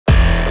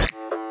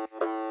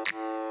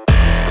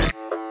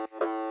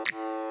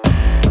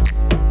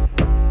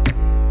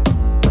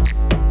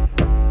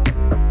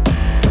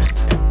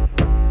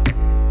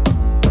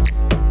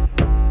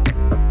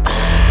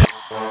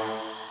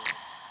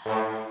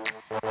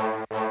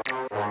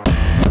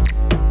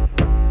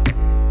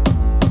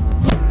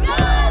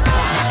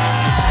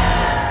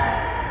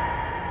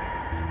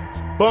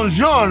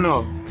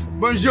Buongiorno.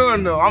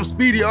 Buongiorno. I'm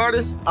Speedy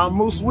Artis. I'm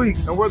Moose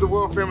Weekes. And we're the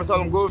world famous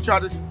Harlem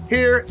Globetrotters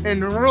here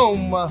in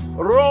Roma.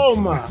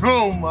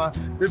 Roma,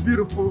 the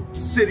beautiful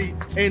city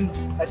in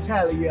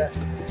Italia.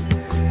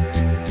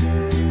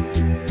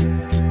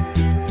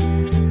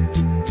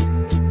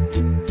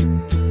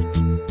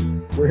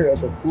 We're here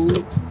at the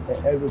Food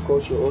and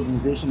Agriculture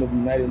Organization of the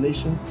United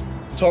Nations,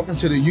 talking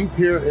to the youth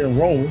here in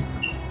Rome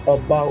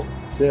about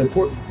the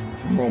important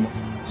Roma.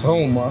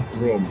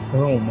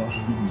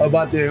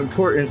 About the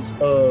importance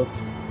of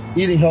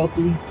eating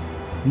healthy,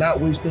 not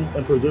wasting,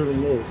 and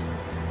preserving meals.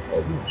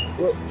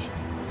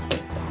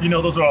 You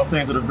know, those are all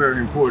things that are very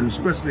important,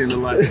 especially in the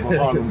life of a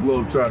Harlem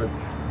Globetrotter,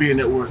 being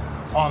that we're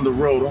on the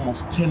road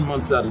almost 10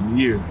 months out of the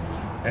year.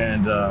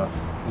 And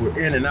we're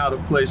in and out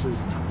of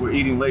places, we're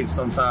eating late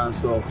sometimes,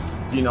 so,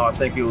 you know, I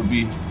think it would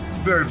be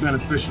very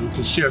beneficial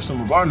to share some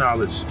of our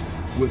knowledge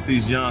with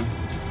these young,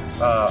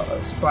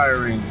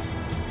 aspiring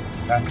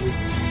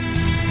athletes.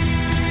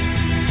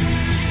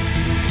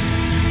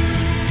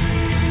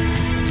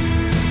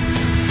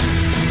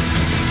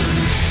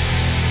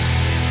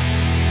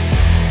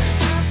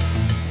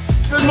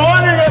 Good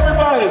morning,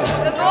 everybody.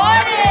 Good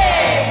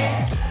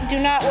morning. Do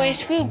not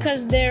waste food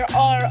because there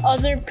are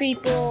other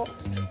people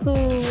who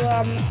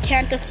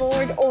can't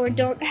afford or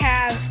don't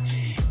have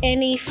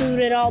any food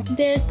at all.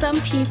 There's some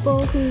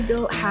people who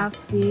don't have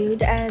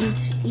food,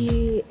 and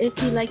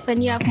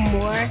when you have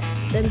more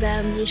than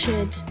them, you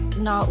should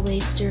not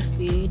waste your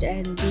food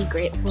and be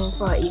grateful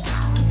for what you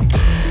have.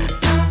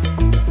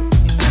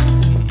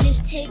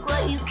 Just take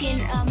what you can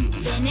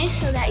finish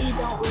so that you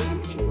don't waste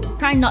food.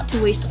 Try not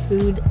to waste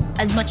food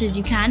as much as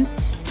you can,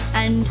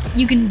 and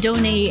you can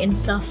donate and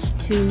stuff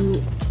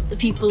to the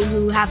people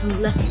who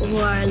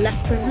are less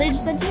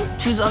privileged than you.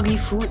 Choose ugly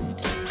food,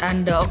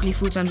 and ugly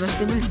fruits and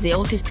vegetables, they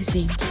all taste the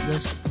same.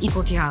 Just eat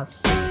what you have.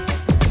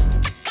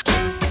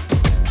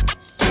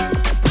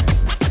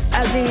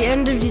 At the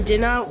end of your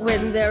dinner,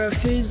 when there are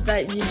foods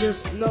that you're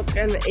just not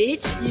gonna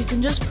eat, you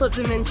can just put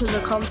them into the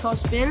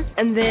compost bin,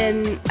 and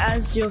then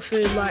as your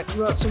food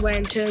rots away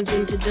and turns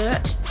into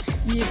dirt,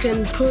 you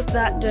can put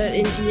that dirt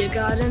into your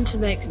garden to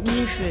make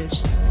new food.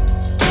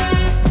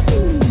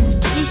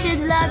 You should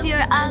love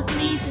your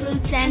ugly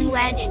fruits and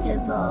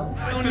vegetables.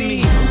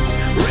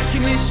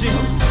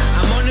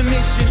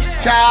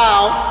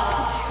 Ciao.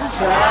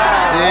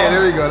 Yeah,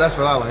 there we go. That's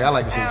what I like. I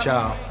like to say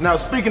ciao. Now,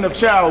 speaking of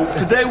chow,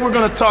 today we're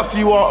going to talk to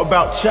you all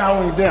about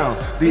chowing down,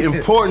 the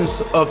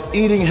importance of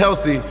eating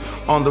healthy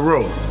on the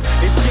road.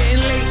 It's getting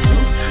late,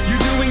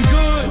 you're doing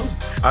good.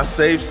 I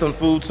save some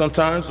food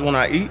sometimes when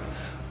I eat,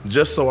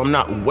 just so I'm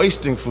not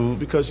wasting food,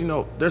 because, you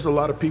know, there's a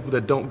lot of people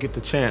that don't get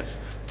the chance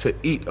to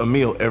eat a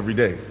meal every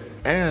day.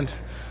 And,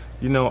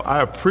 you know,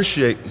 I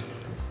appreciate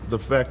the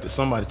fact that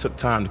somebody took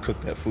time to cook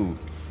that food.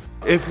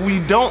 If we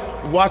don't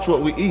watch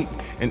what we eat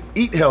and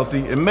eat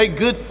healthy and make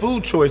good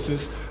food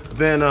choices,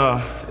 then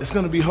it's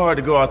gonna be hard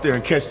to go out there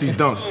and catch these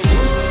dunks.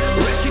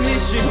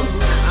 Recognition,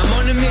 I'm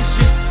on a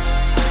mission.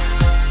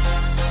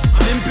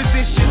 I'm in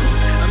position,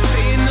 I'm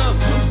staying up.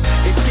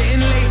 It's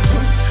getting late,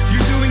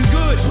 you're doing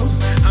good.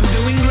 I'm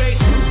doing great.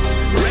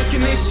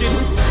 Recognition,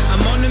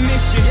 I'm on a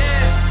mission.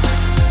 Yeah.